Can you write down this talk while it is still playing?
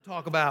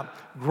Talk about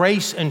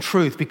grace and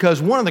truth,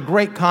 because one of the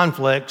great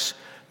conflicts,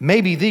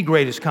 maybe the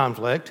greatest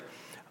conflict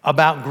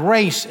about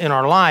grace in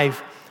our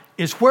life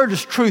is, where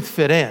does truth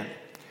fit in?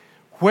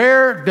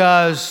 Where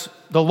does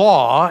the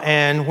law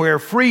and where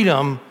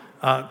freedom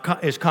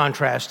is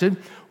contrasted?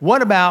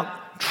 What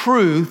about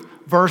truth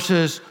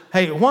versus,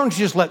 hey, why don't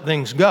you just let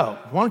things go?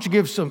 Why don't you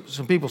give some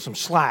people some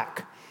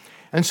slack?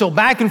 And so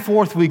back and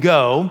forth we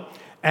go,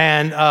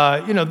 and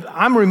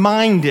I'm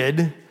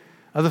reminded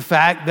of the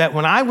fact that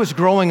when I was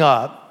growing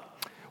up,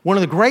 one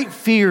of the great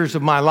fears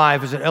of my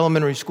life as an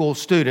elementary school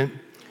student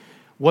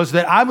was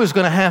that I was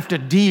going to have to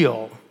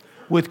deal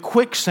with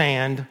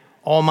quicksand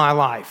all my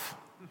life.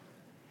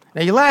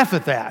 Now, you laugh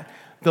at that.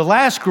 The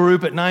last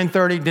group at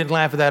 9:30 didn't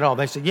laugh at that at all.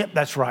 They said, yep,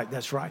 that's right.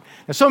 Now,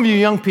 some of you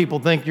young people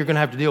think you're going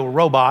to have to deal with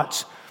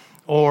robots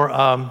or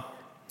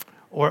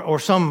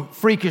some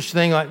freakish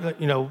thing like,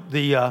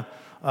 the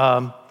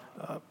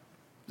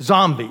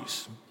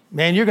zombies.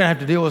 Man, you're going to have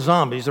to deal with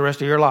zombies the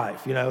rest of your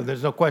life.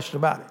 There's no question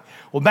about it.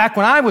 Well, back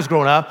when I was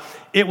growing up,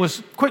 it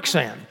was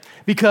quicksand,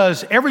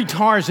 because every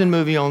Tarzan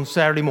movie on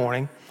Saturday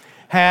morning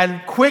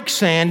had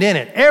quicksand in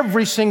it,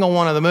 every single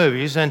one of the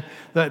movies, and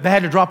they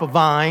had to drop a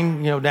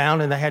vine,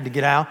 down, and they had to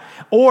get out.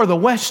 Or the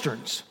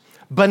Westerns,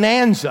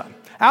 Bonanza.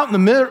 Out in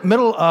the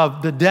middle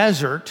of the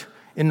desert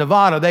in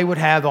Nevada, they would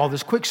have all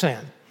this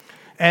quicksand.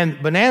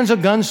 And Bonanza,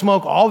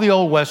 Gunsmoke, all the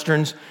old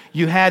Westerns,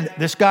 you had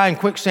this guy in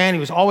quicksand. He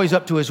was always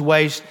up to his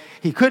waist.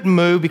 He couldn't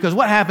move, because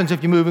what happens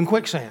if you move in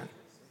quicksand?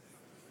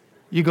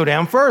 You go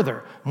down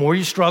further. The more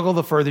you struggle,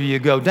 the further you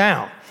go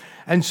down.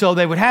 And so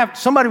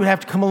somebody would have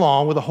to come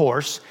along with a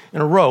horse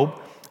and a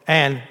rope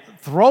and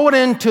throw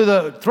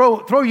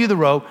you the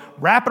rope,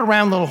 wrap it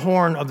around the little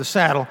horn of the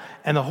saddle,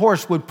 and the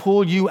horse would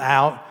pull you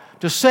out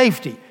to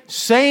safety.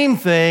 Same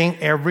thing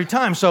every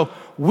time. So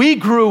we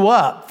grew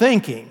up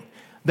thinking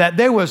that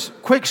there was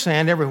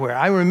quicksand everywhere.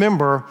 I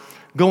remember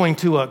going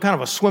to a kind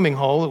of a swimming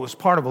hole. It was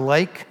part of a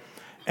lake.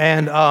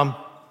 And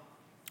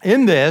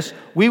in this,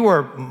 my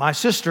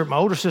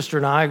older sister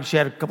and I, she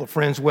had a couple of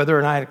friends with her,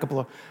 and I had a couple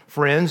of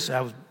friends. I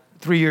was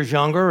 3 years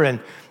younger, and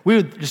we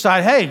would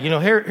decide, hey,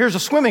 here's a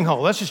swimming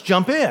hole. Let's just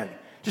jump in.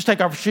 Just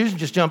take off our shoes and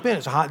just jump in.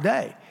 It's a hot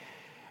day.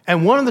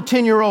 And one of the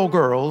 10-year-old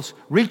girls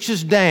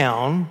reaches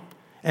down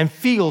and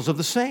feels of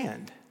the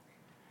sand.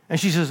 And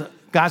she says,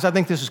 guys, I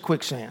think this is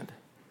quicksand.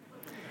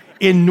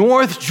 In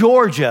North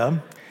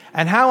Georgia.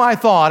 And how I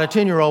thought a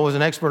 10-year-old was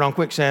an expert on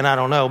quicksand, I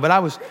don't know. But I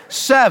was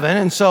 7,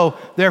 and so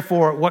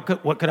therefore, what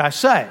could I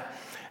say?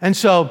 And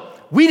so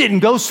we didn't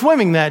go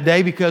swimming that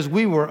day because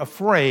we were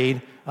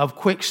afraid of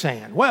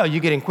quicksand. Well, you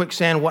get in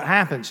quicksand, what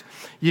happens?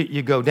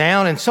 You go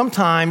down, and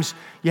sometimes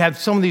you have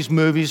some of these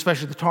movies,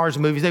 especially the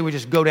Tarzan movies, they would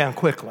just go down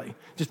quickly,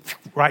 just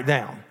right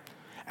down.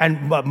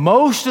 But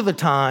most of the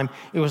time,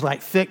 it was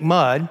like thick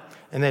mud,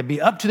 and they'd be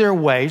up to their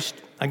waist,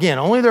 again,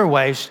 only their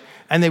waist,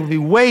 and they would be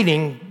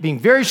waiting, being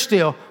very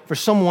still, for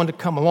someone to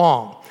come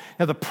along.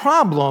 Now, the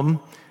problem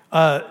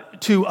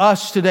to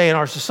us today in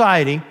our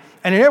society,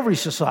 and in every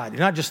society,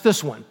 not just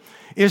this one,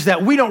 is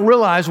that we don't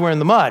realize we're in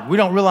the mud. We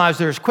don't realize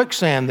there's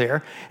quicksand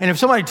there. And if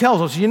somebody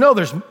tells us,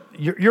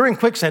 you're in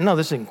quicksand. No,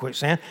 this isn't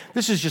quicksand.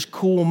 This is just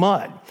cool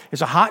mud.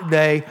 It's a hot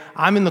day.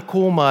 I'm in the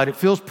cool mud. It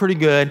feels pretty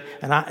good,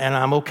 and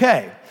I'm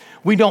okay.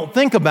 We don't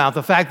think about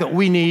the fact that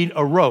we need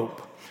a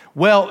rope.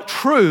 Well,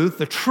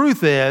 the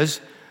truth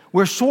is,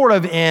 we're sort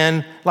of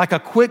in like a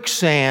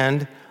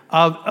quicksand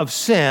of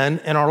sin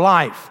in our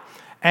life,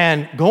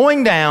 and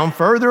going down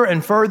further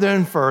and further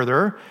and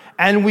further,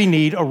 and we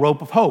need a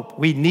rope of hope.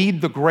 We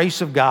need the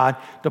grace of God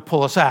to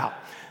pull us out.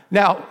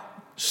 Now,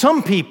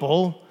 some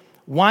people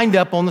wind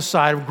up on the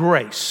side of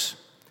grace.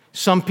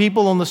 Some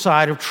people on the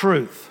side of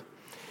truth.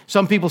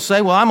 Some people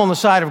say, well, I'm on the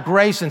side of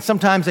grace, and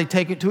sometimes they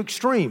take it to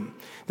extreme.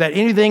 That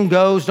anything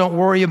goes, don't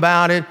worry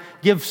about it,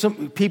 give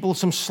some people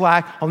some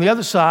slack. On the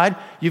other side,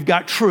 you've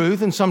got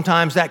truth, and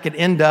sometimes that could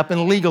end up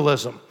in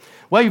legalism.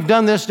 Well, you've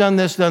done this,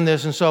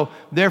 and so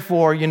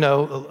therefore, get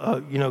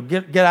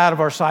out of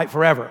our sight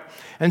forever.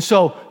 And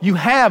so you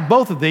have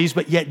both of these,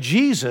 but yet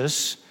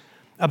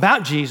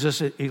about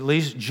Jesus at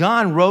least,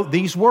 John wrote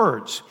these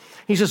words.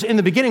 He says, in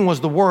the beginning was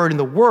the Word, and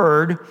the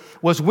Word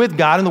was with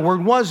God, and the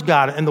Word was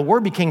God, and the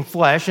Word became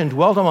flesh and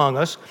dwelt among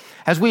us,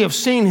 as we have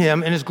seen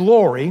him in his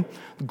glory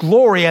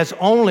as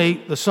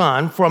only the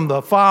Son from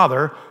the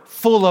Father,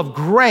 full of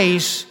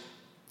grace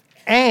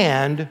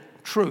and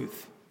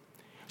truth.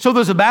 So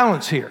there's a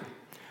balance here.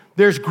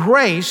 There's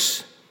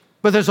grace,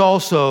 but there's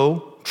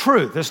also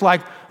truth. It's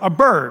like a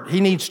bird. He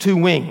needs 2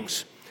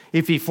 wings.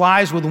 If he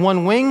flies with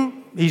 1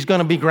 wing, he's going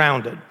to be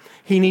grounded.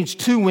 He needs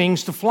 2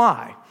 wings to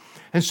fly.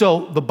 And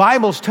so the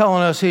Bible's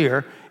telling us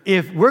here,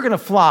 if we're going to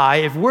fly,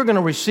 if we're going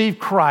to receive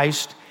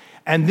Christ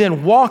and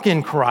then walk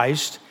in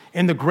Christ,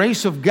 in the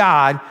grace of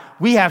God,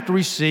 we have to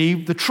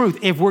receive the truth.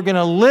 If we're going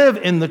to live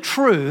in the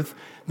truth,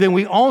 then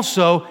we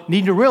also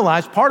need to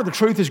realize part of the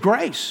truth is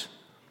grace.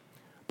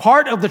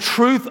 Part of the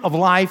truth of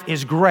life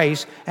is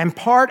grace, and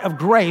part of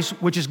grace,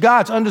 which is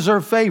God's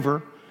undeserved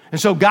favor, and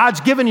so God's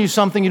given you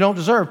something you don't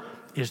deserve,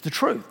 is the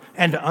truth,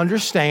 and to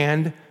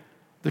understand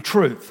the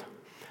truth.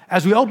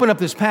 As we open up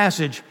this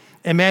passage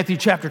in Matthew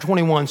chapter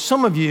 21.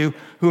 Some of you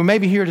who are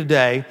maybe here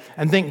today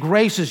and think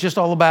grace is just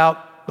all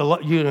about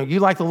you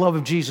like the love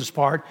of Jesus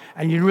part,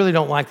 and you really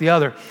don't like the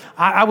other.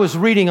 I was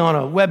reading on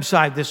a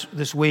website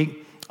this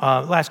week,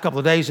 last couple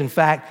of days, in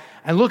fact,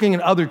 and looking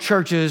at other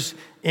churches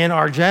in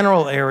our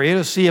general area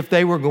to see if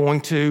they were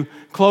going to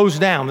close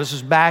down. This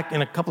is back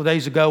in a couple of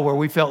days ago where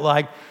we felt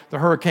like the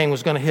hurricane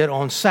was going to hit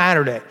on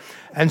Saturday.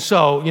 And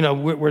so,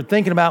 we're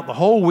thinking about the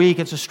whole week.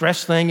 It's a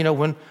stress thing.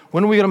 When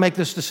are we going to make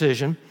this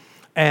decision?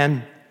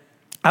 And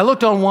I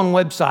looked on one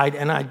website,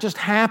 and I just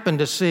happened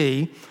to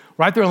see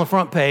right there on the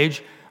front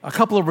page a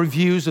couple of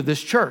reviews of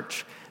this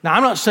church. Now,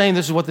 I'm not saying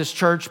this is what this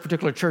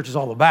particular church is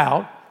all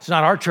about. It's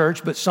not our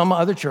church, but some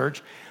other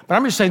church. But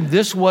I'm just saying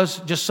this was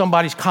just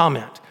somebody's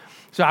comment.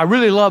 So I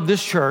really love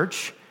this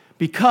church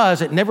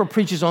because it never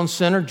preaches on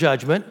sin or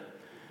judgment,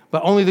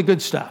 but only the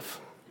good stuff.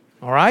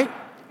 All right?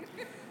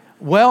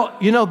 Well,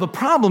 the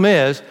problem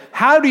is,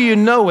 how do you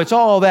know it's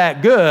all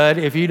that good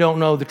if you don't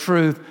know the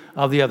truth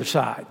of the other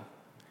side?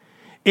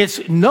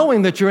 It's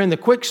knowing that you're in the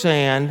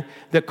quicksand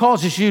that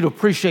causes you to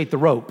appreciate the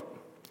rope.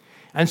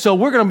 And so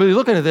we're going to be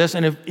looking at this,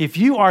 and if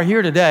you are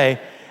here today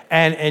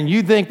and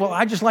you think, well,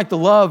 I just like the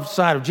love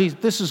side of Jesus,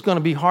 this is going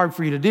to be hard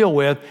for you to deal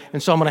with,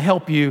 and so I'm going to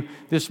help you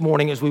this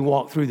morning as we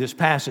walk through this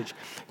passage.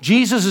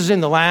 Jesus is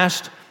in the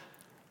last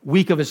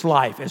week of his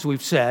life, as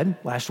we've said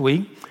last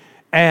week,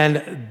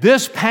 and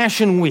this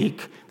Passion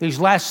Week, these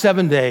last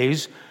 7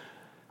 days,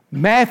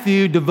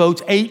 Matthew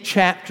devotes 8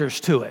 chapters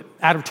to it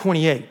out of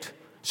 28.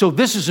 So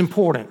this is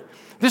important.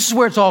 This is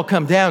where it's all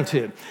come down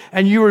to.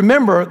 And you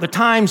remember the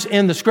times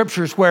in the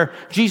scriptures where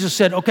Jesus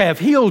said, okay, I've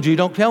healed you,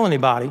 don't tell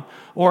anybody.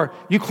 Or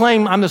you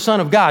claim I'm the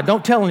Son of God,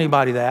 don't tell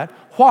anybody that.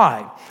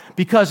 Why?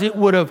 Because it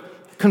would have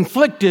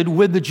conflicted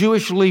with the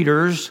Jewish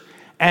leaders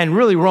and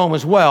really Rome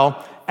as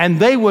well, and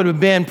they would have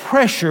been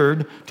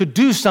pressured to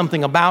do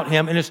something about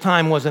him, and his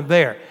time wasn't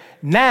there.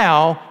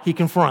 Now he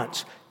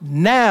confronts.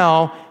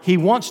 Now he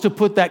wants to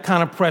put that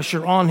kind of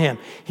pressure on him.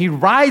 He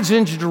rides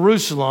into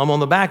Jerusalem on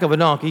the back of a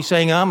donkey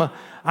saying,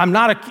 I'm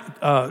not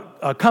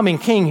a coming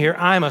king here.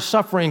 I'm a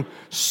suffering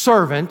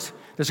servant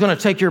that's going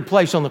to take your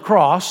place on the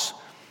cross.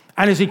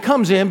 And as he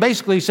comes in,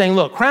 basically saying,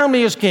 look, crown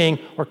me as king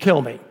or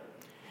kill me.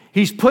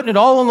 He's putting it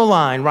all on the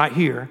line right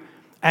here.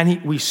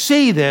 And we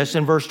see this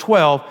in verse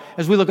 12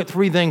 as we look at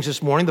 3 things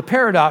this morning: the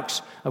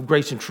paradox of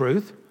grace and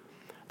truth,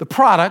 the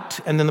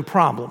product, and then the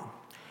problem.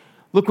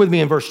 Look with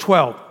me in verse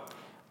 12.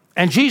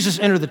 And Jesus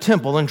entered the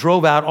temple and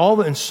drove out all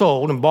that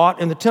sold and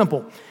bought in the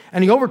temple.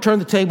 And he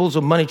overturned the tables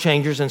of money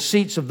changers and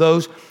seats of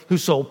those who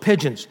sold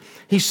pigeons.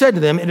 He said to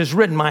them, it is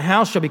written, my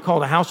house shall be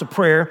called a house of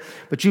prayer,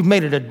 but you've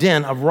made it a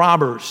den of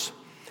robbers.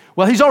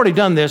 Well, he's already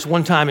done this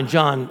one time in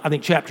John, I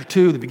think chapter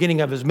 2, the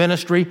beginning of his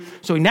ministry.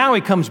 So now he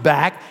comes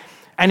back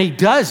and he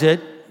does it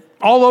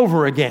all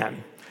over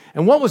again.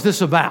 And what was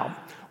this about?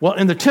 Well,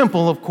 in the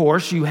temple, of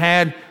course, you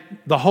had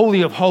the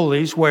Holy of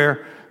Holies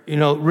where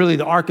really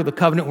the Ark of the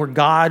Covenant where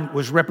God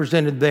was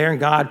represented there and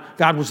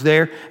God was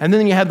there. And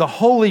then you had the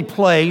holy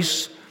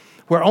place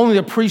where only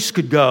the priests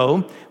could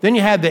go. Then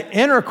you had the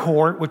inner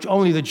court, which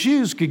only the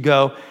Jews could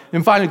go.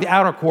 And finally, the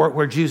outer court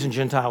where Jews and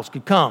Gentiles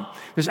could come.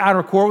 This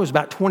outer court was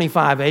about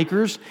 25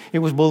 acres. It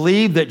was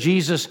believed that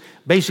Jesus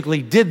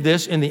basically did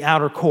this in the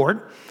outer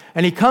court.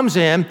 And he comes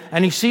in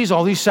and he sees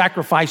all these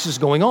sacrifices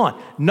going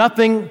on.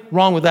 Nothing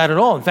wrong with that at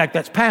all. In fact,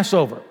 that's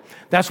Passover.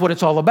 That's what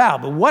it's all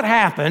about. But what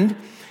happened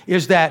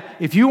is that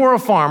if you were a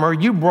farmer,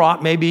 you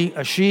brought maybe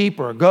a sheep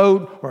or a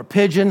goat or a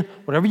pigeon,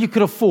 whatever you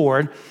could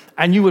afford,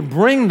 and you would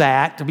bring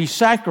that to be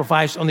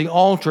sacrificed on the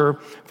altar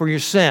for your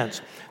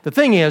sins. The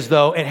thing is,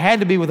 though, it had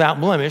to be without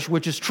blemish,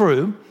 which is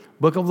true.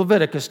 Book of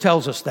Leviticus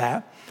tells us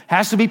that.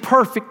 Has to be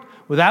perfect,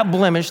 without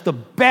blemish, the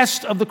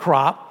best of the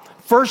crop,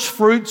 first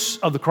fruits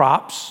of the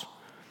crops,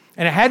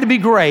 and it had to be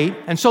great,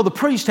 and so the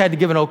priest had to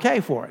give an okay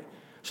for it.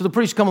 So the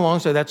priest come along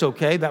and say, that's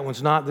okay, that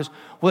one's not this.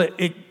 Well,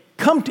 it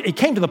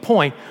came to the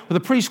point where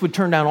the priest would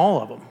turn down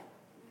all of them.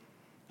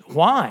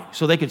 Why?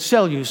 So they could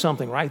sell you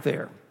something right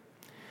there.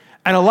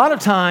 And a lot of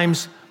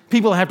times,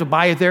 people have to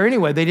buy it there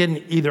anyway. They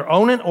didn't either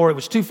own it or it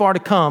was too far to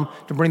come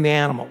to bring the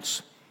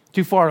animals.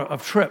 Too far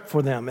of a trip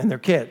for them and their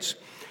kids.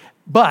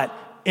 But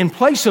in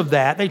place of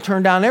that, they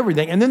turned down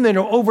everything. And then they'd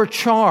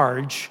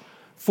overcharge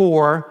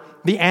for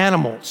the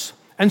animals.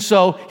 And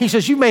so he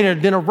says, you made it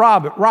a den of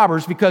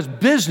robbers because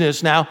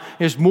business now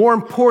is more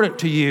important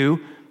to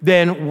you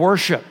than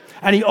worship.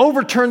 And he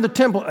overturned the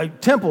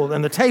temple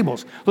and the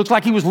tables. Looks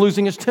like he was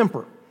losing his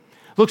temper.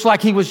 Looks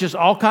like he was just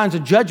all kinds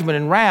of judgment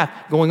and wrath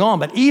going on.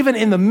 But even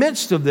in the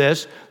midst of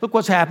this, look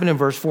what's happened in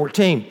verse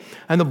 14.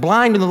 And the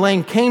blind and the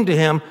lame came to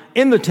him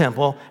in the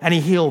temple, and he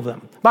healed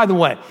them. By the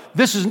way,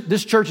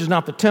 this church is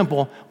not the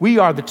temple. We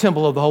are the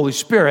temple of the Holy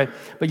Spirit,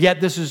 but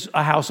yet this is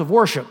a house of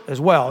worship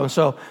as well. And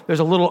so there's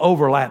a little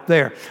overlap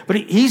there. But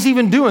he's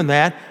even doing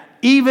that,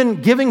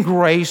 even giving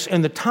grace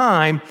in the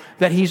time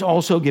that he's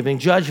also giving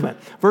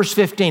judgment. Verse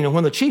 15, and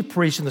when the chief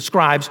priests and the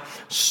scribes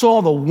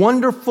saw the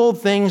wonderful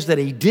things that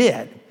he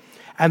did,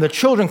 and the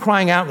children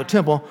crying out in the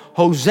temple,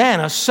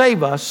 Hosanna,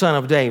 save us, son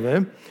of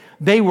David,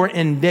 they were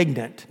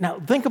indignant. Now,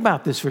 think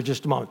about this for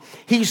just a moment.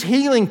 He's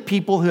healing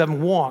people who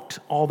haven't walked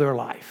all their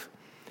life.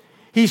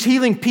 He's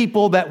healing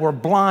people that were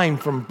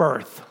blind from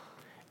birth,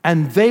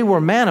 and they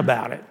were mad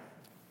about it.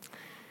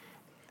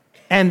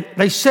 And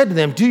they said to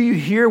them, "Do you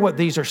hear what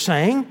these are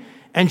saying?"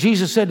 And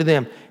Jesus said to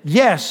them,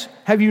 "Yes,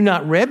 have you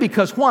not read?"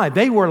 Because why?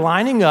 They were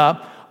lining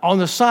up on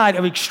the side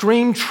of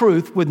extreme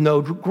truth with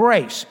no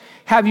grace.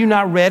 Have you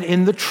not read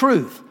in the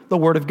truth, the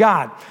word of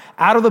God?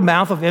 Out of the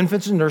mouth of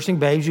infants and nursing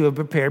babes you have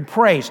prepared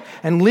praise.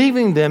 And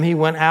leaving them, he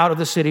went out of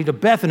the city to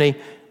Bethany,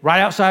 right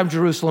outside of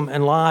Jerusalem,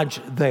 and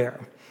lodged there.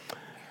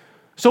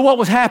 So what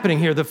was happening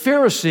here? The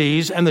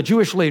Pharisees and the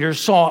Jewish leaders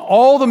saw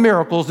all the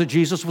miracles that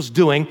Jesus was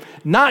doing,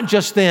 not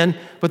just then,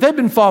 but they've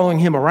been following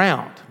him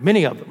around,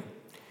 many of them.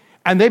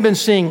 And they've been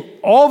seeing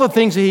all the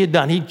things that he had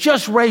done. He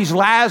just raised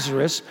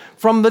Lazarus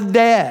from the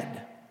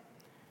dead.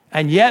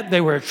 And yet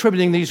they were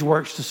attributing these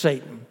works to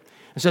Satan.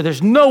 And so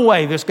there's no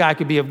way this guy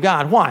could be of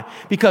God. Why?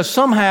 Because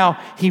somehow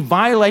he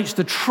violates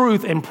the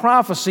truth and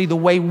prophecy the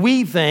way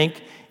we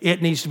think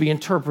it needs to be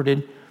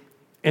interpreted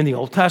in the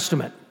Old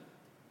Testament.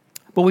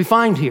 But we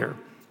find here,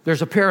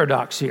 there's a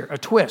paradox here, a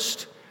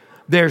twist.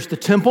 There's the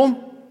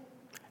temple,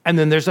 and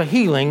then there's a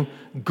healing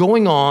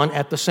going on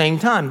at the same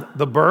time.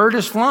 The bird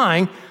is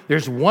flying.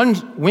 There's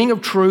one wing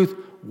of truth,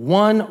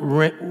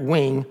 one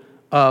wing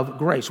of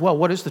grace. Well,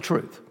 what is the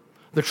truth?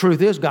 The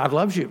truth is God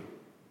loves you.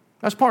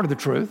 That's part of the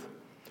truth.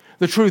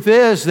 The truth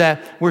is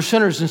that we're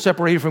sinners and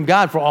separated from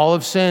God, for all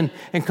have sinned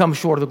and come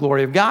short of the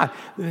glory of God.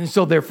 And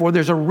so therefore,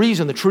 there's a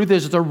reason. The truth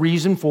is, it's a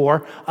reason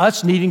for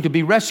us needing to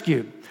be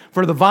rescued,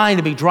 for the vine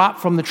to be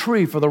dropped from the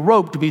tree, for the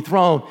rope to be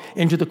thrown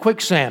into the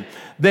quicksand.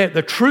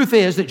 The truth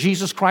is that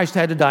Jesus Christ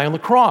had to die on the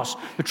cross.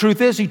 The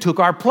truth is he took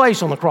our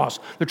place on the cross.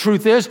 The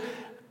truth is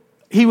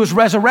he was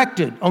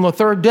resurrected on the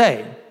third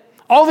day.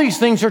 All these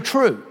things are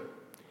true.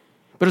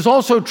 But it's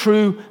also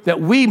true that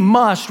we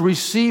must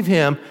receive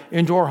him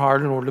into our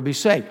heart in order to be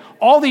saved.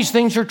 All these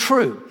things are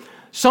true.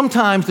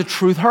 Sometimes the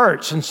truth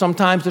hurts, and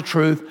sometimes the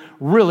truth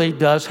really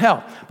does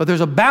help. But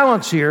there's a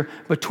balance here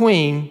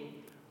between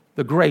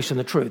the grace and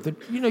the truth.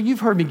 You know, you've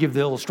heard me give the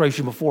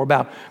illustration before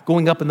about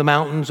going up in the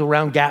mountains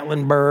around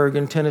Gatlinburg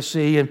in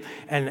Tennessee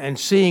and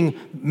seeing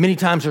many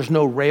times there's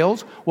no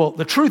rails. Well,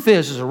 the truth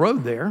is there's a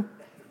road there.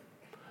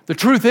 The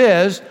truth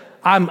is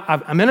I'm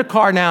in a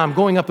car now, I'm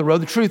going up the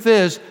road. The truth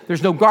is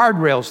there's no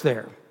guardrails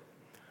there.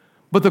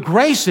 But the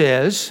grace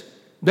is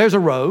there's a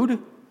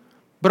road,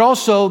 but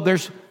also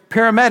there's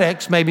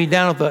paramedics maybe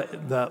down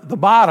at the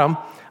bottom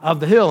of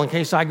the hill in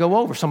case I go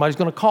over. Somebody's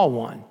going to call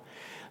one.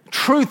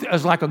 Truth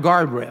is like a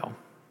guardrail.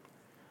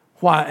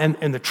 Why?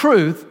 And the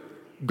truth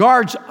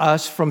guards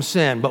us from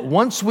sin. But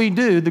once we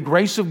do, the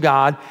grace of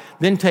God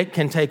then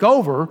can take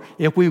over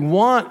if we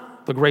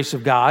want the grace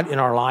of God in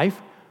our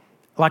life,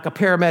 like a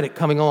paramedic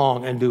coming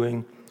along and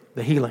doing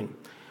the healing.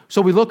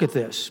 So we look at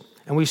this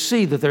and we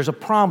see that there's a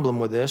problem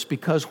with this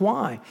because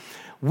why?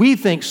 We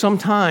think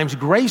sometimes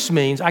grace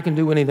means I can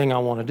do anything I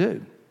want to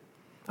do.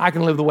 I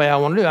can live the way I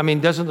want to do. I mean,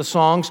 doesn't the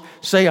songs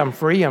say I'm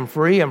free, I'm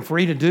free, I'm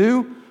free to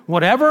do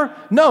whatever?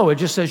 No, it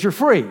just says you're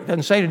free. It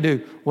doesn't say to do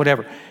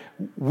whatever.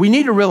 We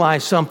need to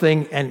realize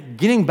something, and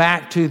getting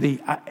back to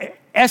the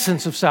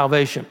essence of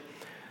salvation.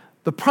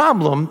 The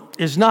problem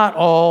is not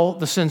all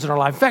the sins in our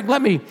life. In fact,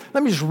 let me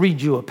just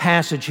read you a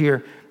passage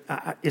here.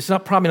 It's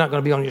probably not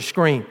going to be on your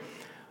screen.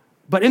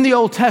 But in the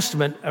Old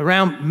Testament,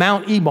 around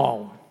Mount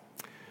Ebal,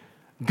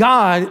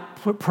 God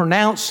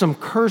pronounced some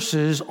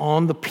curses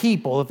on the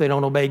people if they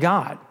don't obey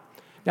God.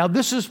 Now,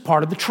 this is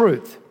part of the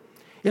truth.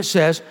 It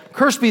says,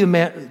 "Cursed be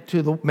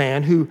the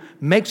man who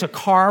makes a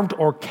carved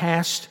or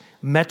cast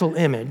metal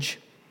image,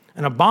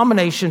 an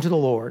abomination to the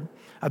Lord,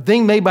 a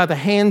thing made by the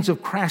hands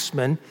of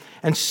craftsmen,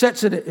 and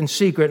sets it in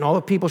secret, and all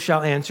the people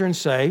shall answer and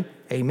say,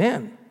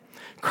 Amen.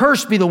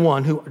 Cursed be the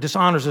one who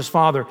dishonors his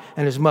father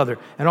and his mother.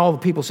 And all the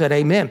people said,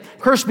 Amen.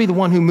 Cursed be the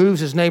one who moves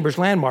his neighbor's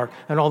landmark.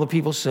 And all the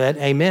people said,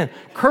 Amen.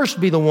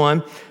 Cursed be the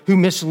one who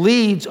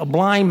misleads a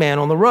blind man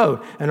on the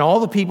road. And all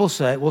the people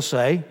will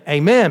say,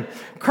 Amen.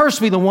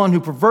 Cursed be the one who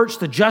perverts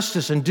the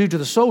justice and due to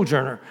the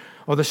sojourner,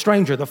 or the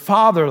stranger, the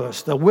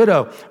fatherless, the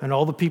widow, and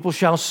all the people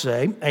shall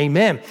say,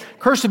 Amen.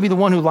 Cursed be the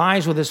one who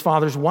lies with his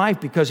father's wife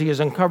because he has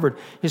uncovered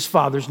his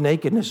father's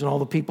nakedness. And all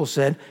the people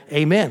said,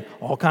 Amen.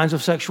 All kinds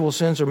of sexual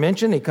sins are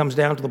mentioned. He comes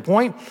down to the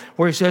point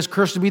where he says,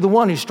 Cursed be the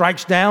one who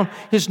strikes down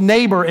his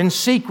neighbor in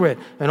secret.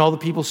 And all the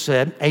people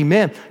said,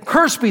 Amen.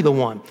 Cursed be the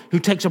one who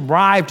takes a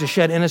bribe to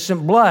shed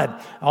innocent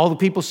blood. All the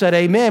people said,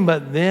 Amen.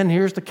 But then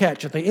here's the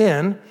catch at the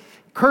end.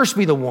 Cursed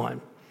be the one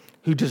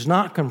who does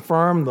not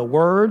confirm the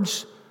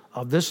words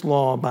of this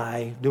law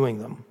by doing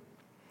them.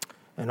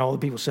 And all the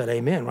people said,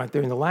 Amen. Right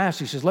there in the last,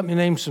 he says, let me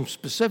name some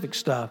specific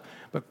stuff,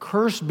 but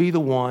cursed be the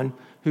one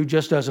who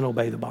just doesn't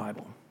obey the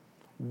Bible.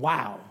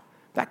 Wow.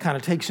 That kind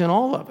of takes in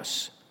all of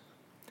us.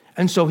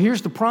 And so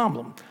here's the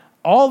problem.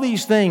 All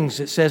these things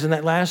it says in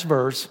that last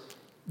verse,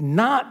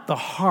 not the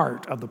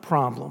heart of the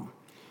problem.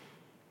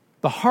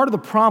 The heart of the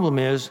problem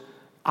is,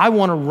 I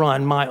want to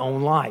run my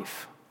own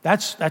life.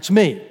 That's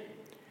me.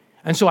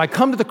 And so I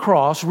come to the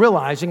cross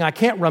realizing I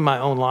can't run my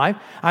own life.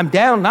 I'm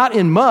down, not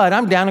in mud,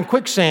 I'm down in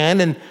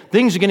quicksand, and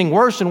things are getting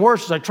worse and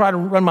worse as I try to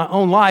run my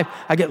own life.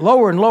 I get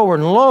lower and lower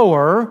and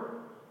lower.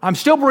 I'm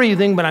still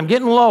breathing, but I'm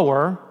getting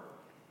lower.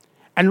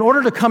 And in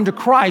order to come to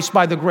Christ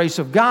by the grace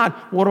of God,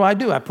 what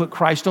do? I put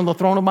Christ on the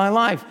throne of my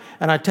life,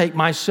 and I take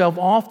myself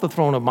off the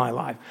throne of my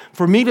life.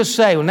 For me to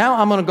say, well, now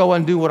I'm going to go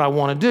and do what I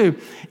want to do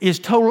is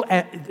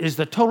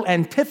the total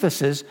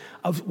antithesis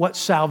of what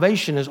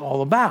salvation is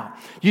all about.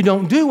 You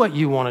don't do what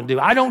you want to do.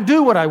 I don't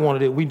do what I want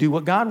to do. We do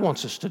what God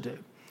wants us to do.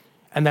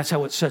 And that's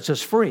how it sets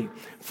us free.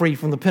 Free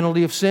from the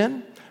penalty of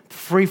sin,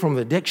 free from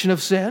the addiction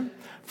of sin,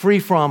 free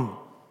from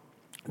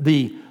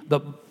the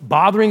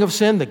bothering of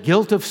sin, the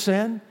guilt of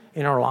sin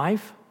in our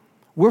life.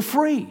 We're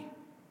free.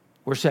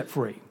 We're set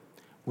free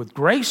with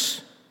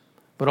grace,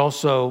 but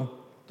also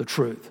the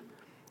truth.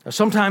 Now,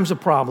 sometimes the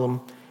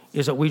problem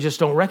is that we just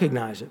don't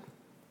recognize it.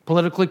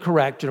 Politically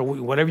correct,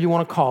 whatever you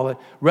want to call it,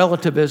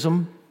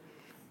 relativism,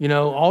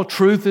 all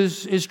truth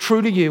is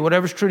true to you,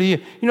 whatever's true to you.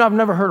 I've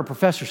never heard a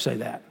professor say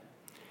that.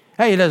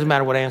 Hey, it doesn't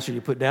matter what answer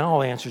you put down,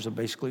 all answers are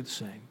basically the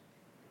same.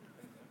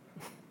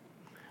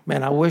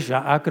 Man, I wish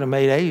I could have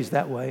made A's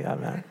that way.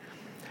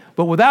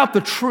 But without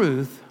the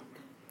truth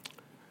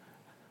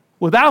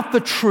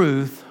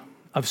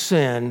of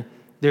sin,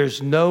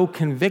 there's no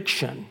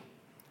conviction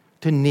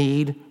to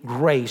need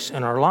grace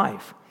in our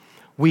life.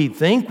 We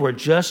think we're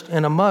just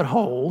in a mud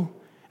hole,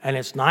 and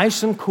it's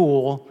nice and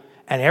cool,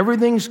 and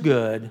everything's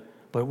good,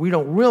 but we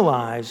don't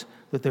realize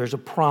that there's a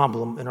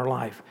problem in our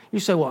life. You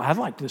say, well, I'd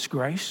like this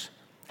grace.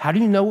 How do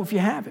you know if you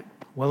have it?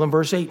 Well, in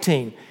verse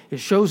 18, it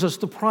shows us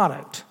the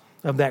product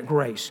of that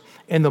grace.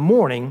 In the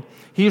morning,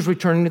 he was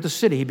returning to the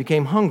city. He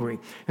became hungry.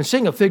 And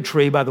seeing a fig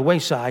tree by the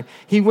wayside,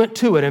 he went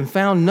to it and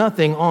found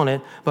nothing on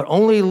it, but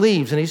only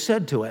leaves. And he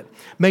said to it,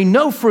 may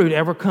no fruit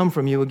ever come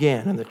from you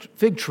again. And the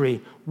fig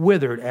tree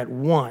withered at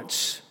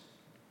once.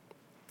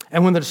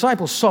 And when the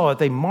disciples saw it,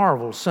 they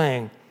marveled,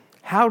 saying,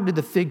 how did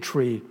the fig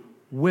tree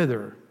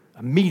wither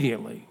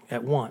immediately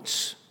at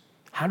once?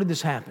 How did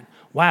this happen?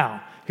 Wow,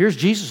 here's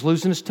Jesus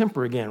losing his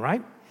temper again,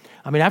 right?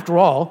 After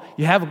all,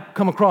 you have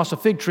come across a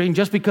fig tree, and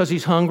just because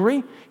he's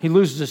hungry, he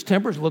loses his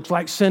temper. It looks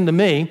like sin to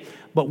me.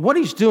 But what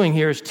he's doing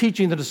here is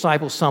teaching the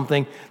disciples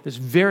something that's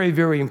very,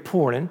 very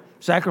important,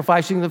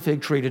 sacrificing the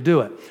fig tree to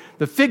do it.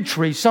 The fig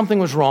tree, something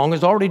was wrong. It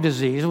was already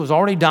diseased. It was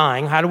already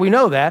dying. How do we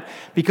know that?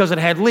 Because it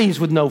had leaves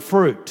with no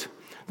fruit.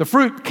 The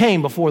fruit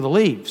came before the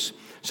leaves.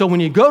 So when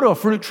you go to a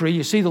fruit tree,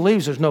 you see the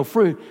leaves, there's no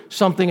fruit.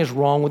 Something is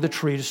wrong with the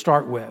tree to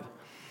start with.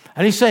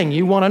 And he's saying,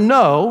 you want to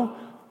know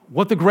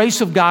what the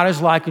grace of God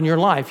is like in your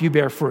life, you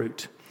bear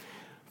fruit.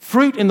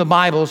 Fruit in the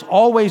Bible is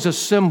always a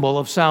symbol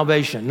of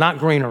salvation, not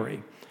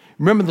greenery.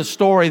 Remember the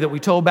story that we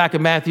told back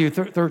in Matthew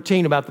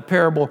 13 about the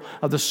parable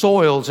of the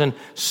soils, and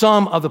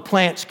some of the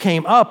plants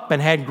came up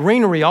and had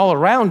greenery all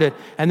around it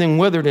and then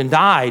withered and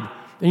died.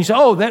 And you say,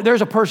 oh,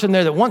 there's a person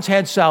there that once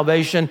had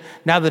salvation,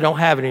 now they don't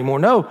have it anymore.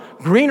 No,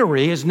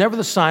 greenery is never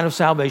the sign of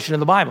salvation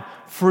in the Bible.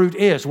 Fruit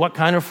is. What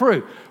kind of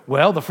fruit?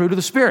 Well, the fruit of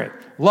the Spirit.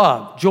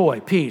 Love, joy,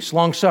 peace,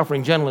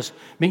 long-suffering, gentleness,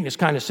 meekness,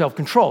 kindness,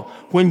 self-control.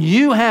 When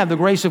you have the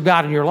grace of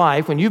God in your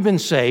life, when you've been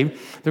saved,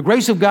 the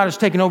grace of God has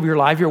taken over your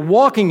life, you're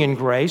walking in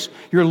grace,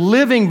 you're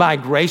living by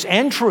grace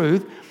and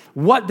truth.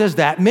 What does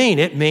that mean?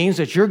 It means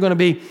that you're going to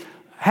be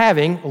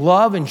having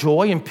love and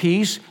joy and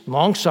peace,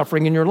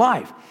 long-suffering in your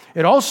life.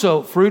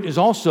 Fruit is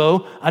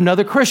also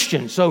another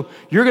Christian. So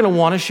you're going to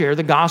want to share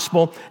the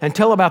gospel and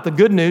tell about the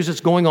good news that's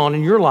going on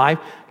in your life,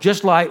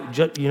 just like,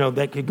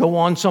 that could go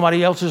on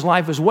somebody else's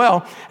life as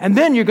well. And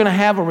then you're going to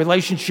have a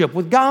relationship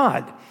with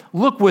God.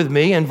 Look with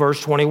me in verse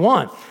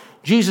 21.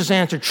 Jesus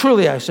answered,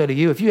 truly I say to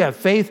you, if you have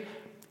faith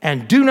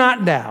and do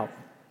not doubt,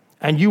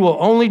 and you will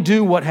only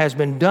do what has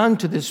been done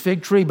to this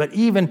fig tree, but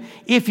even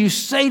if you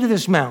say to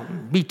this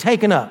mountain, be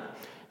taken up,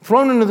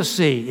 thrown into the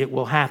sea, it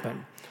will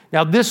happen.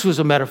 Now this was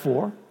a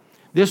metaphor.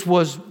 This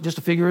was just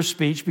a figure of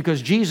speech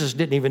because Jesus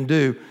didn't even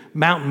do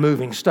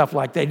mountain-moving stuff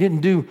like that. He didn't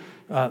do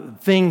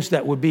things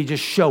that would be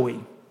just showy.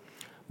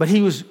 But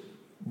he was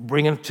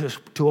bringing it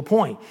to a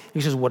point. He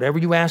says, whatever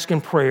you ask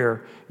in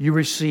prayer, you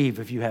receive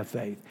if you have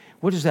faith.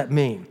 What does that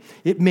mean?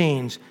 It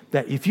means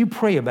that if you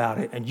pray about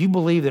it and you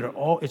believe that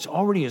it's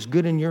already as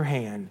good in your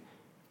hand,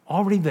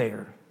 already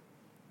there,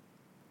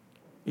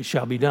 it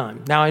shall be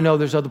done. Now, I know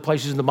there's other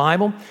places in the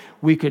Bible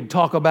we could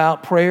talk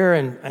about prayer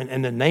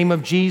and the name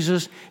of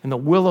Jesus and the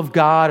will of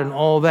God and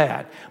all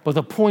that. But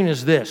the point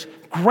is this: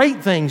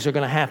 great things are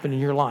going to happen in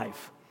your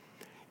life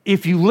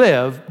if you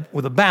live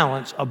with a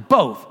balance of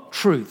both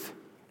truth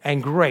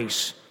and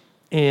grace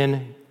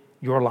in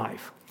your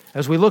life.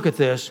 As we look at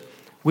this,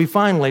 we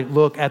finally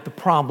look at the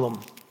problem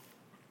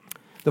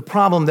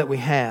that we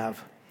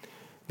have.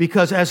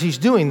 Because as he's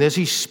doing this,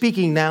 he's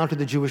speaking now to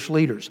the Jewish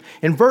leaders.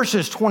 In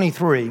verses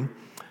 23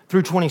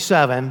 through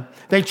 27,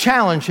 they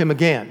challenge him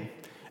again.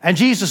 And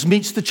Jesus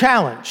meets the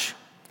challenge.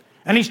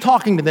 And he's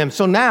talking to them.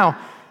 So now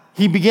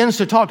he begins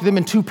to talk to them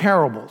in two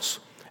parables.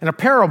 And a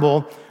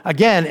parable,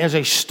 again, is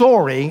a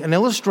story, an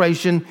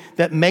illustration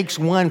that makes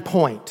one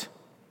point,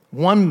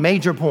 one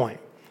major point.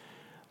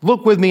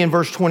 Look with me in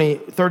verse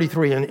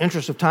 33. In the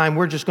interest of time,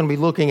 we're just going to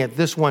be looking at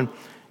this one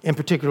in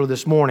particular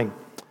this morning.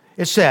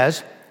 It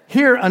says,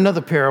 here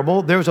another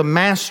parable. There was a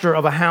master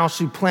of a house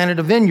who planted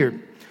a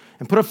vineyard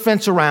and put a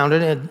fence around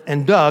it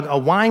and dug a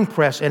wine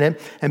press in it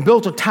and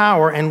built a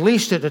tower and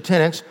leased it to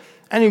tenants,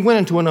 and he went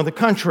into another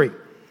country.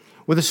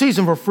 With the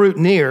season for fruit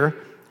near,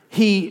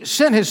 he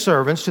sent his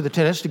servants to the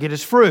tenants to get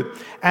his fruit.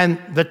 And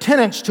the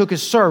tenants took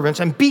his servants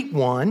and beat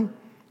one,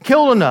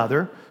 killed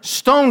another,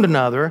 stoned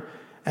another,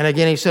 and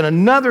again he sent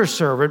another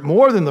servant,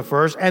 more than the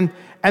first, and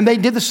they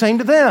did the same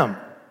to them.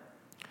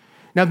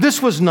 Now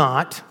this was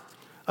not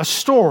a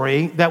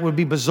story that would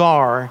be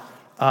bizarre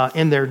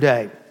in their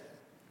day.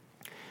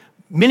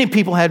 Many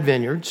people had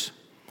vineyards,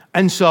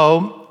 and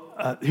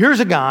so here's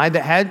a guy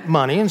that had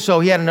money, and so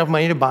he had enough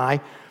money to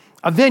buy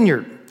a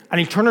vineyard. And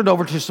he turned it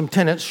over to some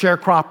tenants,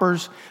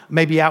 sharecroppers,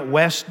 maybe out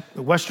west,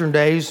 the Western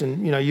days,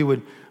 and you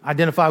would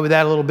identify with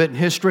that a little bit in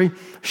history.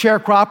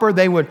 Sharecropper,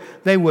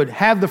 they would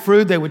have the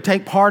fruit, they would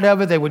take part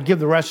of it, they would give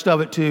the rest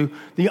of it to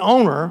the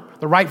owner,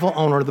 the rightful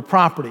owner of the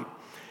property.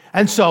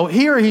 And so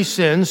here he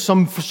sends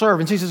some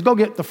servants. He says, go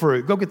get the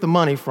fruit, go get the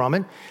money from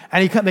it.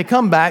 And they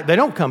come back. They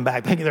don't come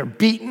back. They're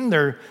beaten.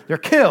 They're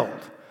killed.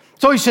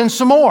 So he sends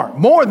some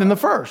more than the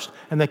first,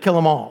 and they kill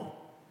them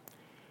all.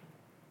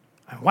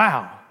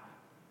 Wow.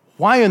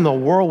 Why in the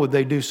world would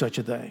they do such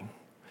a thing?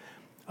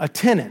 A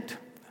tenant,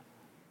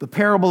 the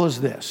parable is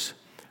this.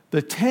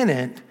 The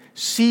tenant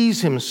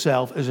sees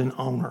himself as an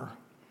owner.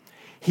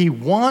 He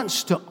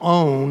wants to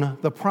own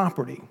the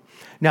property.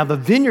 Now, the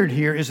vineyard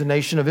here is the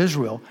nation of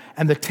Israel,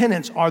 and the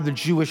tenants are the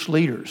Jewish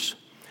leaders.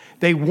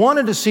 They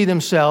wanted to see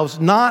themselves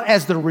not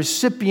as the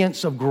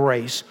recipients of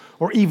grace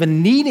or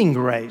even needing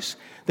grace.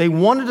 They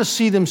wanted to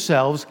see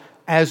themselves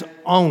as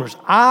owners.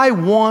 I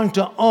want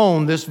to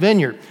own this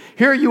vineyard.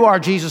 Here you are,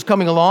 Jesus,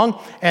 coming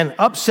along and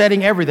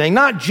upsetting everything,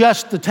 not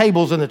just the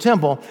tables in the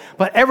temple,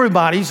 but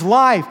everybody's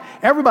life.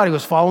 Everybody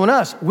was following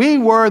us. We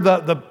were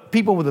the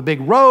people with the big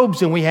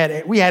robes, and we had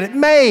it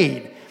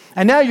made.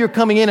 And now you're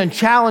coming in and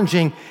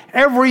challenging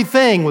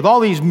everything with all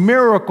these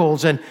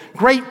miracles and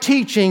great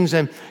teachings,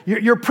 and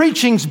your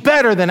preaching's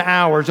better than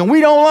ours, and we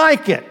don't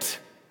like it.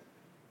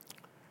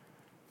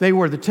 They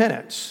were the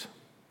tenants,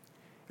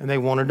 and they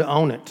wanted to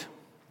own it.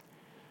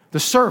 The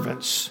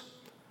servants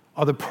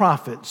are the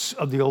prophets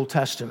of the Old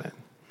Testament.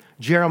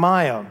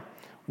 Jeremiah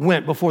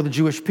went before the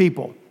Jewish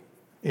people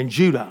in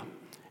Judah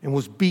and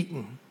was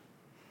beaten.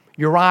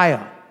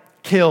 Uriah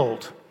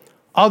killed.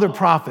 Other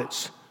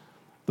prophets,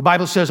 the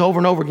Bible says over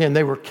and over again,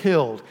 they were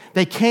killed.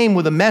 They came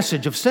with a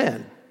message of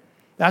sin.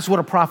 That's what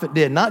a prophet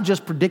did, not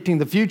just predicting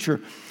the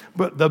future,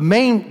 but the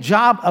main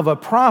job of a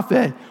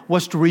prophet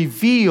was to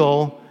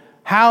reveal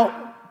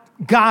how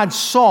God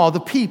saw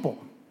the people.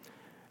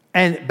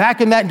 And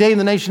back in that day in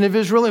the nation of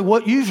Israel,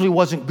 it usually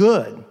wasn't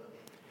good.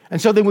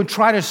 And so they would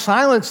try to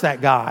silence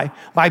that guy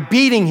by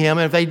beating him.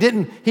 And if he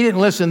didn't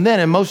listen then,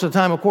 and most of the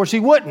time, of course, he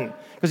wouldn't,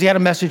 because he had a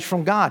message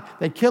from God.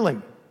 They'd kill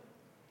him.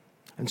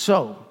 And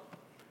so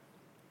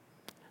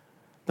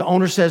the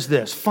owner says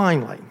this,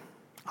 finally,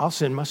 I'll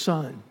send my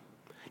son.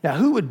 Now,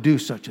 who would do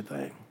such a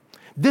thing?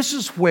 This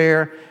is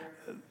where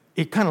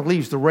it kind of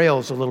leaves the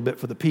rails a little bit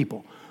for the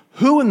people.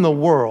 Who in the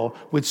world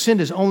would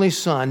send his only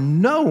son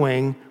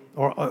knowing,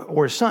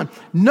 or his son,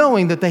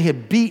 knowing that they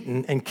had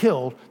beaten and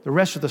killed the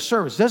rest of the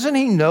servants? Doesn't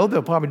he know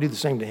they'll probably do the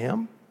same to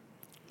him?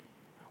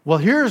 Well,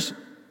 here's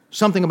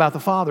something about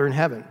the Father in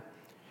heaven.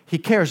 He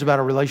cares about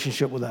a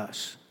relationship with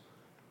us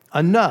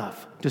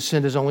enough to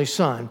send his only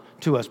son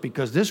to us,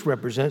 because this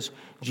represents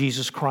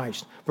Jesus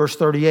Christ. Verse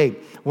 38,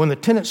 when the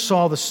tenants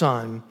saw the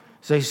son,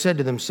 they said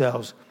to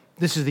themselves,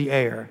 this is the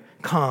heir.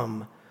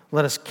 Come,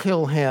 let us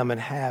kill him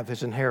and have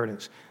his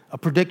inheritance. A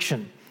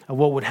prediction of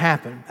what would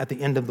happen at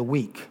the end of the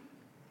week.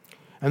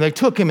 And they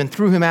took him and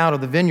threw him out of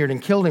the vineyard and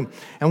killed him.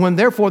 And when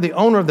therefore the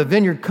owner of the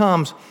vineyard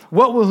comes,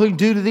 what will he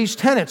do to these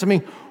tenants? I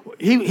mean,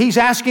 he's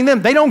asking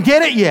them. They don't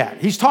get it yet.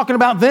 He's talking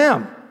about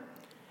them.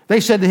 They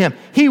said to him,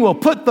 he will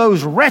put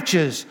those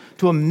wretches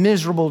to a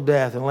miserable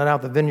death and let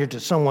out the vineyard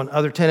to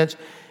other tenants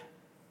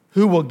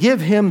who will give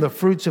him the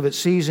fruits of its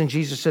season.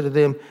 Jesus said to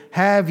them,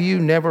 have you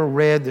never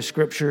read the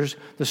scriptures?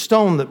 The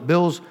stone that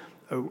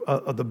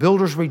the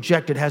builders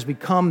rejected has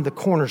become the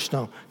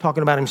cornerstone,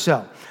 talking about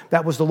himself.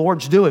 That was the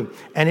Lord's doing,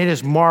 and it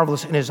is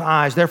marvelous in his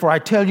eyes. Therefore, I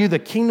tell you, the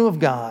kingdom of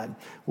God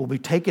will be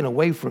taken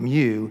away from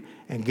you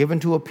and given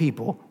to a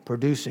people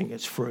producing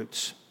its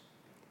fruits.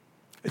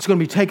 It's going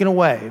to be taken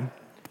away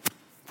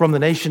from the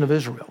nation of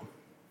Israel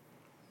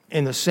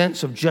in the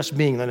sense of just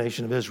being the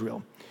nation of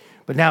Israel.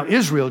 But now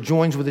Israel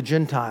joins with the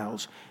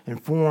Gentiles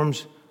and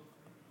forms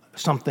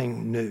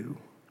something new,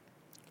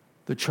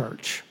 the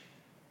church.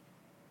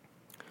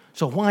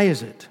 So why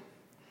is it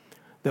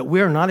that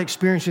we're not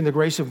experiencing the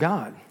grace of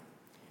God?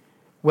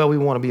 Well, we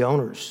want to be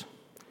owners.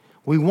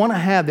 We want to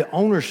have the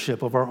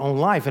ownership of our own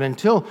life. And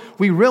until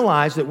we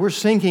realize that we're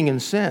sinking in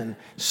sin,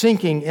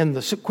 sinking in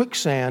the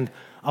quicksand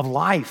of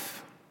life,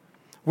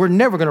 we're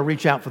never going to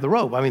reach out for the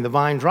rope. I mean, the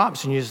vine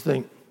drops and you just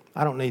think,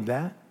 I don't need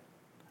that.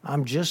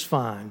 I'm just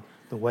fine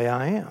the way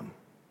I am.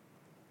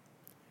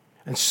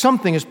 And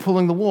something is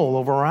pulling the wool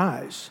over our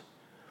eyes.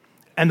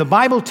 And the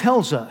Bible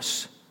tells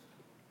us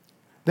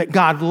that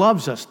God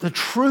loves us, the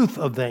truth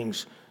of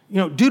things. You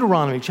know,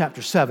 Deuteronomy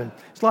chapter 7,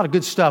 there's a lot of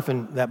good stuff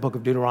in that book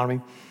of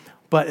Deuteronomy.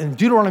 But in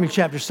Deuteronomy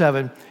chapter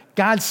 7,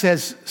 God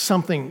says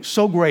something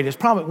so great. It's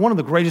probably one of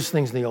the greatest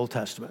things in the Old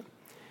Testament.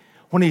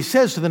 When he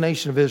says to the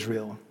nation of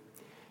Israel,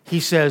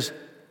 he says,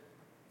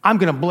 I'm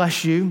going to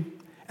bless you,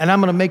 and I'm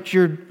going to make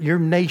your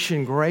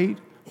nation great.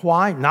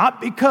 Why?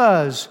 Not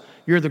because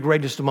you're the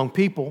greatest among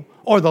people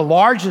or the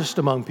largest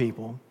among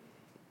people.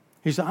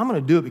 He said, I'm going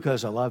to do it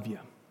because I love you.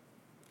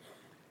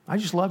 I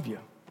just love you.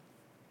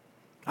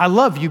 I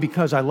love you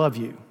because I love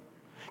you.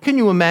 Can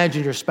you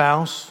imagine your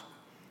spouse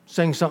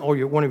saying something, or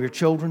one of your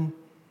children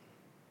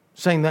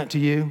saying that to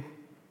you?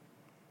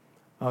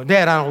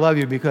 Dad, I don't love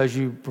you because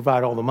you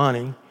provide all the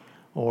money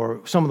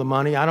or some of the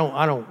money. I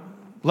don't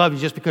love you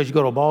just because you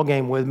go to a ball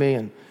game with me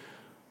and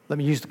let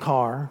me use the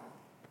car.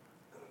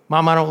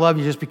 Mom, I don't love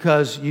you just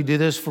because you do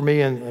this for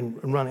me and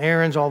run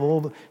errands all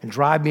over and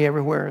drive me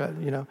everywhere.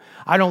 You know,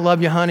 I don't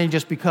love you, honey,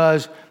 just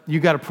because you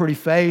got a pretty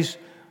face.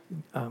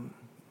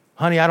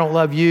 Honey, I don't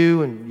love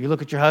you, and you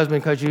look at your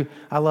husband because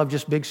I love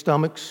just big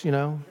stomachs. You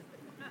know.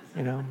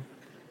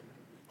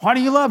 Why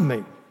do you love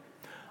me?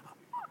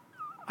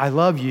 I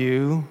love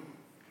you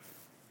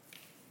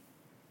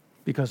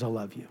because I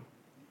love you.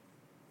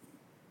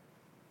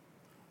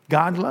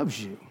 God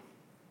loves you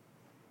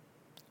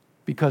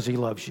because he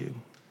loves you.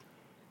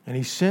 And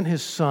he sent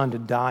his son to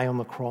die on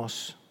the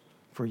cross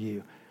for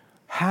you.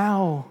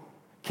 How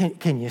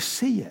can you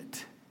see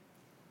it?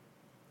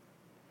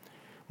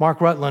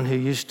 Mark Rutland, who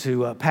used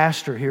to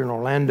pastor here in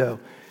Orlando,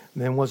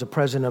 and then was a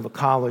president of a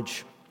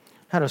college,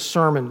 had a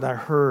sermon that I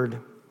heard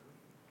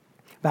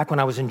back when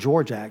I was in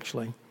Georgia,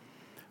 actually,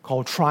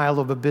 called Trial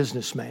of a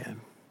Businessman.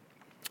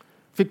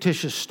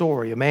 Fictitious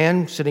story. A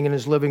man sitting in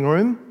his living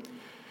room,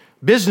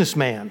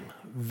 businessman,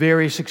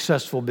 very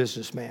successful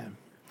businessman.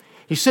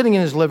 He's sitting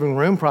in his living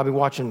room, probably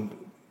watching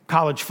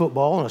college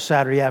football on a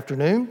Saturday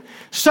afternoon.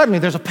 Suddenly,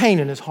 there's a pain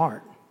in his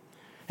heart.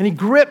 And he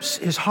grips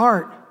his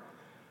heart,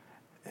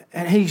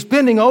 and he's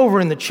bending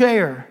over in the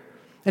chair,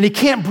 and he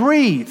can't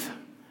breathe.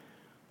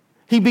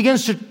 He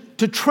begins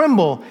to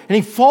tremble, and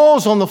he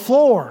falls on the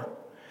floor,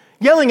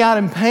 yelling out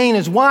in pain.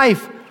 His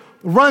wife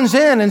runs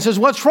in and says,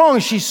 "What's wrong?"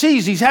 She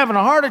sees he's having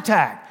a heart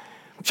attack.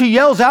 She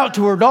yells out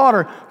to her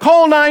daughter,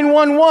 "Call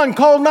 911,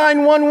 call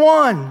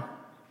 911.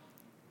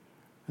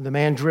 And the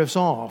man drifts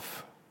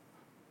off,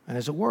 and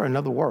as it were,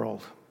 another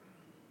world.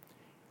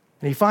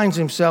 And he finds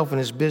himself in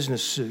his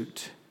business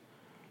suit,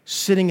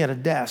 sitting at a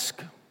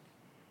desk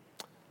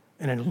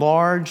in a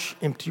large,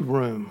 empty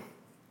room.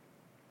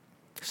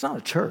 It's not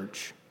a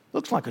church. It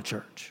looks like a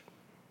church,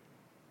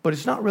 but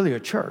it's not really a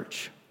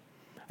church.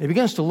 And he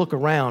begins to look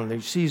around, and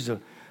he sees a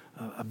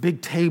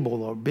big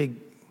table, or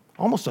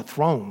almost a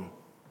throne,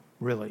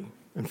 really,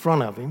 in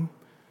front of him.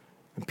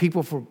 And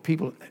people.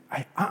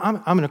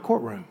 I'm in a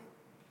courtroom.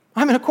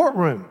 I'm in a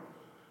courtroom.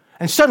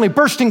 And suddenly,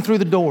 bursting through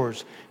the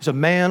doors, is a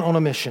man on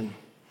a mission.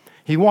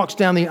 He walks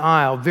down the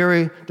aisle,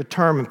 very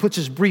determined, puts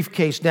his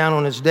briefcase down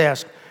on his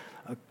desk,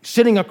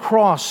 sitting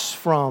across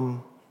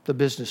from the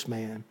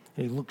businessman.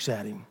 And he looks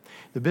at him.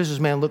 The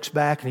businessman looks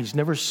back, and he's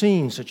never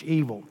seen such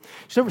evil.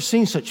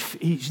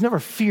 He's never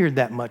feared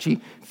that much.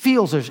 He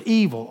feels there's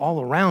evil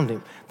all around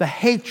him. The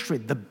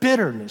hatred, the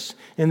bitterness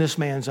in this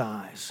man's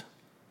eyes.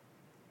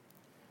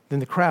 Then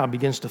the crowd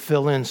begins to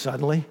fill in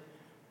suddenly.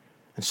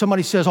 And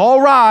somebody says,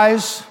 "All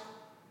rise."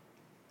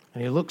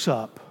 And he looks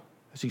up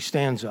as he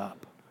stands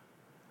up.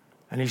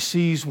 And he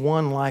sees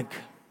one like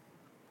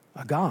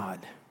a God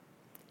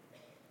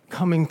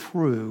coming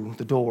through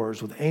the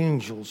doors with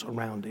angels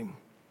around him.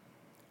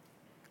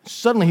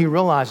 Suddenly he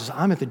realizes,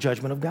 I'm at the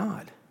judgment of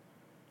God.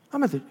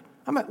 What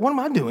am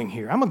I doing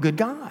here? I'm a good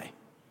guy.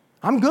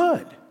 I'm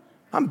good.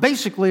 I'm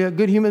basically a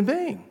good human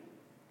being.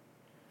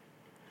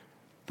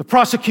 The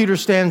prosecutor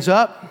stands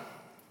up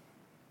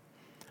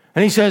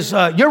and he says,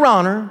 Your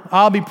Honor,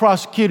 I'll be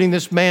prosecuting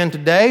this man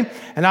today,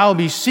 and I'll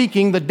be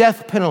seeking the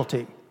death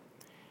penalty.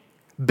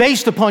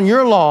 Based upon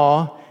your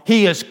law,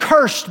 he is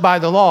cursed by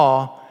the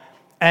law,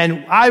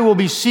 and I will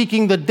be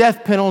seeking the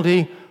death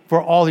penalty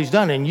for all he's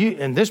done.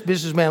 And this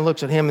businessman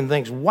looks at him and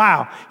thinks,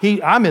 wow,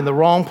 I'm in the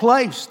wrong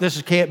place. This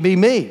can't be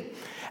me.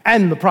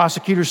 And the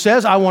prosecutor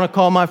says, I want to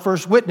call my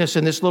first witness.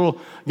 And this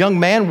little young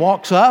man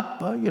walks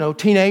up,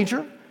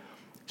 teenager,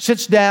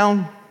 sits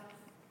down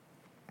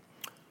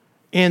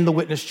in the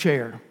witness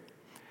chair.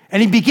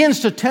 And he begins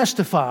to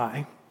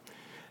testify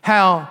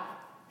and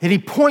he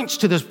points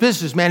to this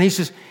businessman. He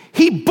says,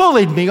 he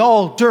bullied me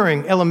all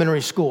during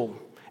elementary school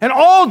and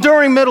all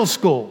during middle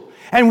school.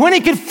 And when he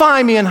could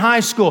find me in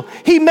high school,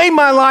 he made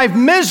my life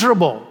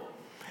miserable.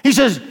 He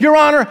says, Your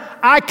Honor,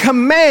 I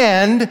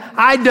demand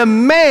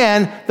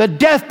the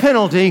death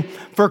penalty,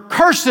 for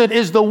cursed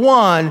is the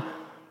one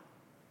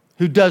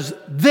who does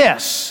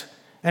this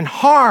and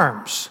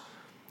harms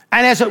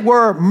and, as it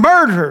were,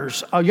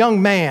 murders a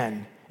young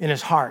man in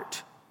his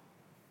heart.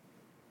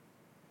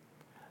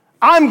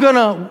 I'm going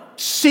to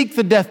seek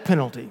the death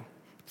penalty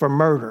for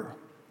murder,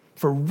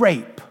 for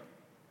rape,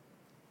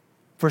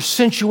 for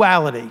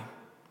sensuality.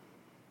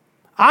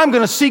 I'm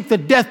going to seek the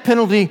death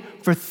penalty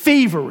for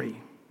thievery.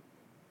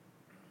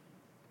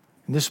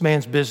 In this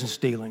man's business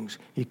dealings,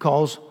 he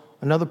calls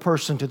another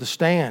person to the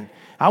stand.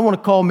 I want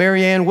to call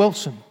Mary Ann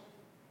Wilson,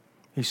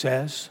 he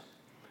says.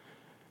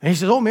 And he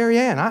says, oh, Mary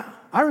Ann,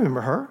 I remember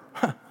her.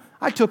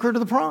 I took her to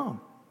the prom.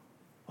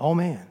 Oh,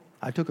 man,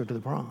 I took her to the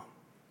prom.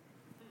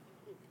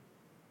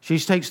 She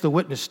takes the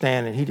witness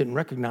stand, and he didn't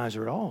recognize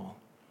her at all.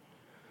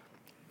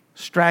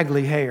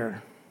 Straggly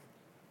hair,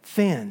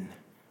 thin,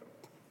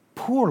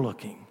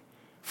 poor-looking,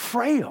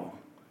 frail,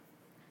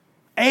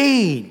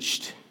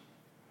 aged.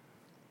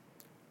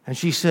 And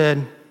she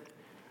said,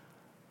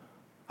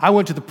 I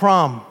went to the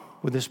prom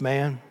with this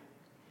man.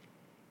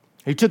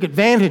 He took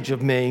advantage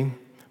of me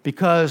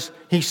because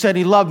he said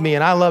he loved me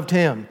and I loved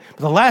him. But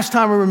the last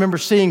time I remember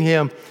seeing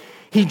him,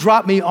 he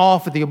dropped me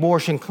off at the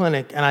abortion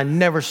clinic and I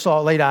never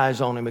laid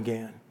eyes on him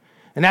again.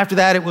 And after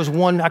that, it was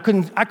I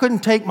couldn't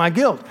take my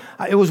guilt.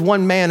 It was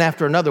one man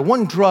after another,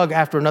 one drug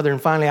after another, and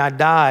finally I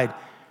died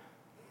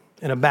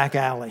in a back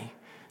alley.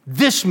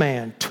 This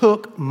man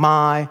took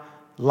my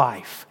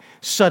life.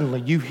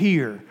 Suddenly you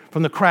hear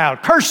from the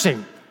crowd,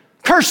 cursing,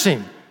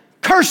 cursing,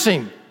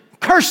 cursing,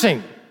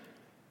 cursing.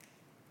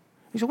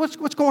 He said,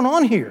 what's going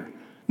on here?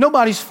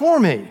 Nobody's for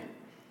me.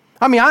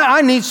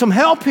 I need some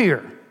help here.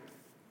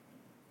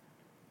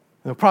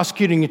 And the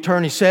prosecuting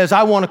attorney says,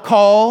 I want to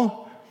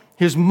call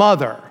his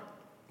mother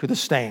to the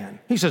stand.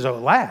 He says, oh,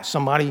 alas,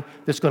 somebody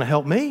that's going to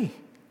help me.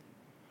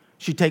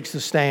 She takes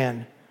the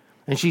stand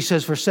and she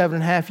says, for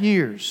 7.5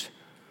 years,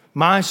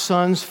 my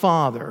son's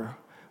father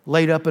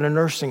laid up in a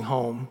nursing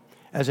home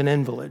as an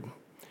invalid.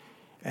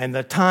 And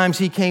the times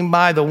he came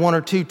by, the 1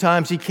 or 2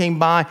 times he came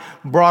by,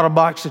 brought a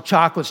box of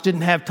chocolates,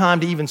 didn't have time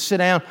to even sit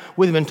down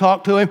with him and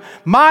talk to him.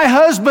 My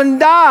husband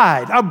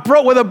died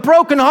with a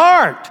broken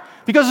heart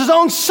because his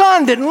own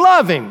son didn't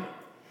love him.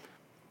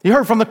 He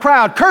heard from the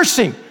crowd,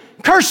 cursing,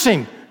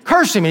 cursing,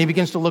 cursing. And he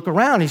begins to look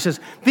around. He says,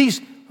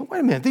 wait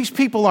a minute, these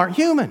people aren't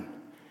human.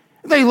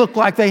 They look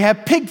like they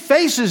have pig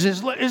faces.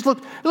 It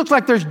looks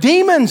like there's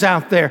demons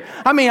out there.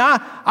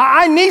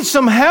 I need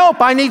some help.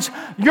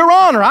 Your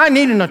Honor, I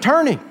need an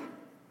attorney.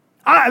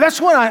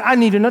 That's when I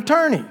need an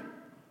attorney.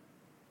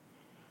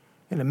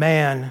 And the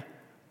man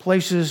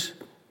places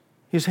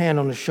his hand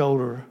on his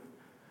shoulder. And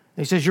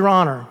he says, Your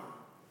Honor,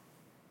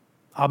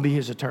 I'll be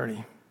his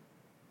attorney.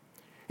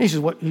 He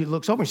says, he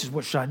looks over and he says,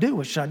 what should I do?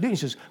 What should I do? He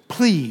says,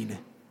 plead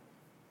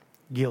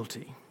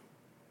guilty.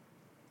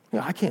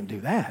 I can't do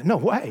that. No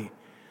way.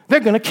 They're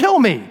going to kill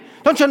me.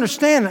 Don't you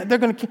understand that? They're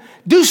going to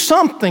do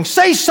something.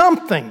 Say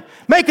something.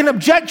 Make an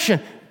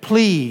objection.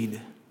 Plead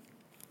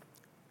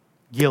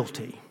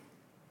guilty.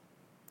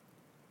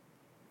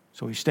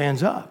 So he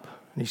stands up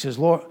and he says,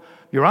 Lord,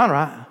 Your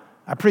Honor,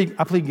 I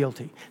plead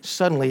guilty.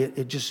 Suddenly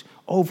it just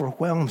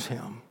overwhelms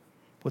him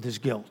with his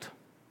guilt.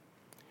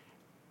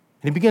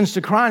 And he begins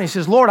to cry and he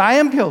says, Lord, I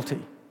am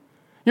guilty.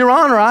 Your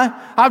Honor,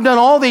 I've done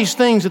all these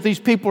things that these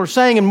people are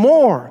saying and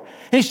more.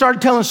 And he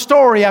started telling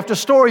story after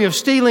story of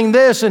stealing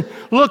this and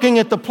looking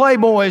at the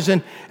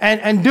Playboys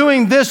and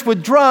doing this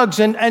with drugs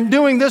and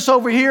doing this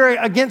over here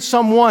against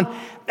someone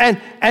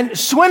and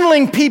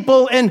swindling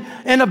people in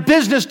a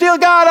business deal.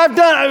 God,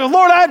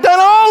 I've done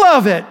all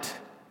of it.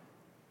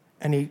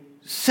 And he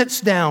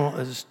sits down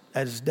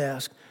at his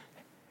desk,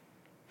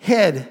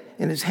 head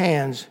in his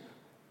hands,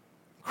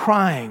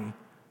 crying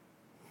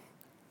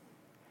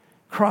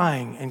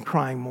and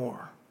crying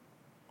more.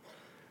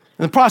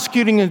 And the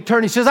prosecuting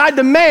attorney says, I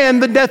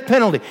demand the death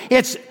penalty.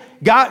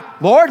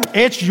 Lord,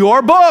 it's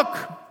your book.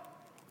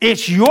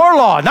 It's your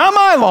law, not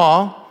my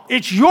law.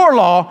 It's your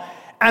law,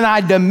 and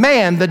I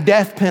demand the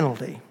death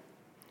penalty.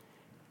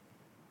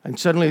 And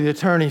suddenly the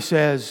attorney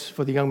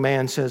for the young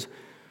man says,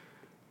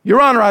 Your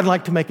Honor, I'd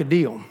like to make a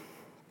deal.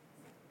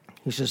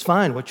 He says,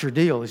 fine, what's your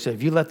deal? He said,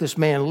 if you let this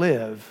man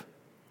live,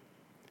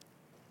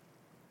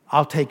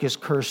 I'll take his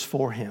curse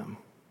for him.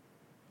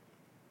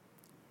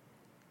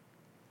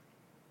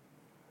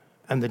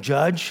 And the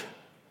judge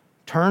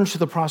turns to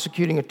the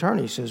prosecuting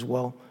attorney. He says,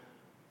 well,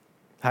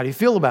 how do you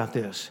feel about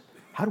this?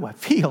 How do I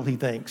feel, he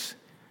thinks.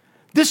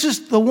 This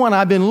is the one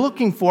I've been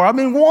looking for. I've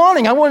been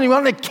wanting. I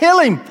wanted to kill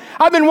him.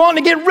 I've been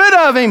wanting to get rid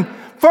of him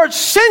for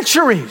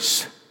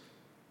centuries.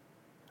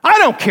 I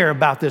don't care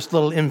about this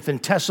little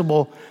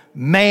infinitesimal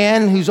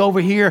man who's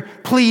over here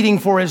pleading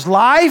for his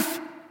life.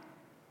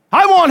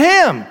 I want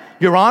him.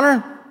 Your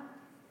Honor,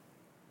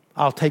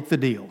 I'll take the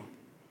deal.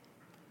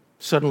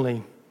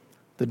 Suddenly,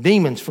 the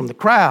demons from the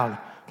crowd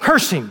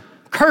curse him,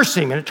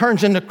 and it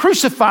turns into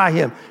crucify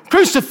him,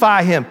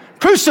 crucify him,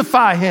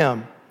 crucify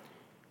him.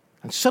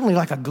 And suddenly,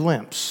 like a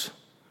glimpse,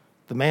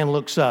 the man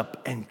looks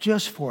up, and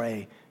just for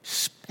a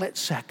split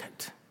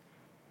second,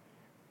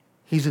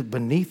 he's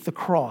beneath the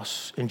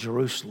cross in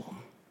Jerusalem,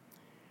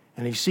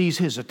 and he sees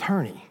his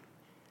attorney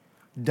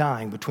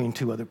dying between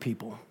 2 other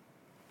people.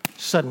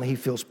 Suddenly, he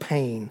feels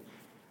pain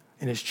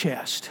in his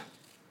chest,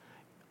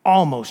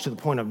 almost to the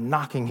point of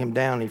knocking him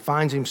down. He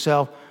finds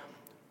himself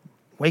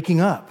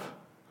waking up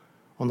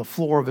on the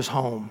floor of his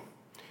home,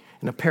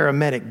 and a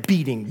paramedic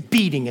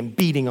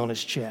beating on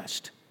his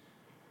chest.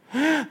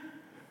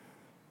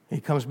 He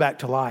comes back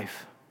to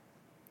life.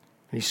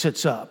 And he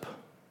sits up,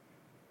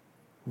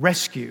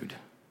 rescued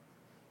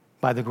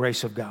by the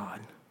grace of God.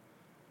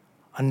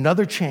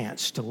 Another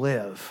chance to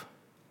live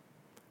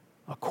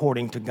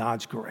according to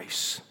God's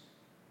grace.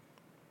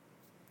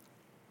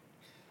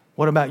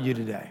 What about you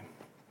today?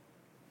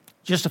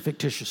 Just a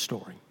fictitious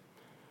story.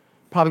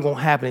 Probably won't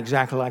happen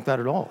exactly like that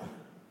at all.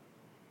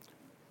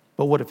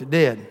 But what if it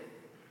did?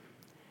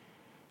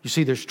 You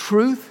see, there's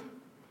truth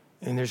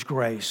and there's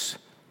grace,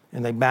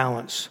 and they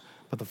balance.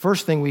 But the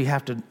first thing we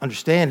have to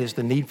understand is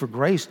the need for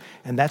grace,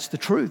 and that's the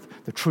truth.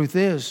 The truth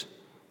is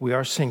we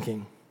are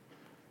sinking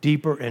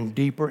deeper and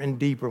deeper and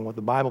deeper in what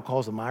the Bible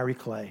calls the miry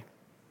clay.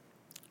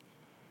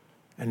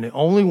 And the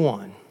only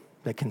one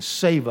that can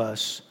save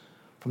us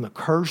from the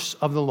curse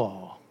of the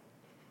law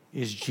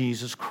is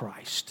Jesus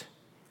Christ,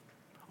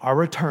 our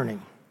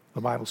returning,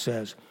 the Bible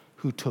says,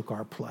 who took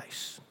our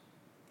place.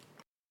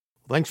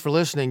 Thanks for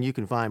listening. You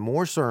can find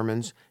more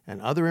sermons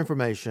and other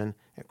information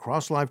at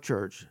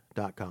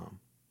crosslifechurch.com.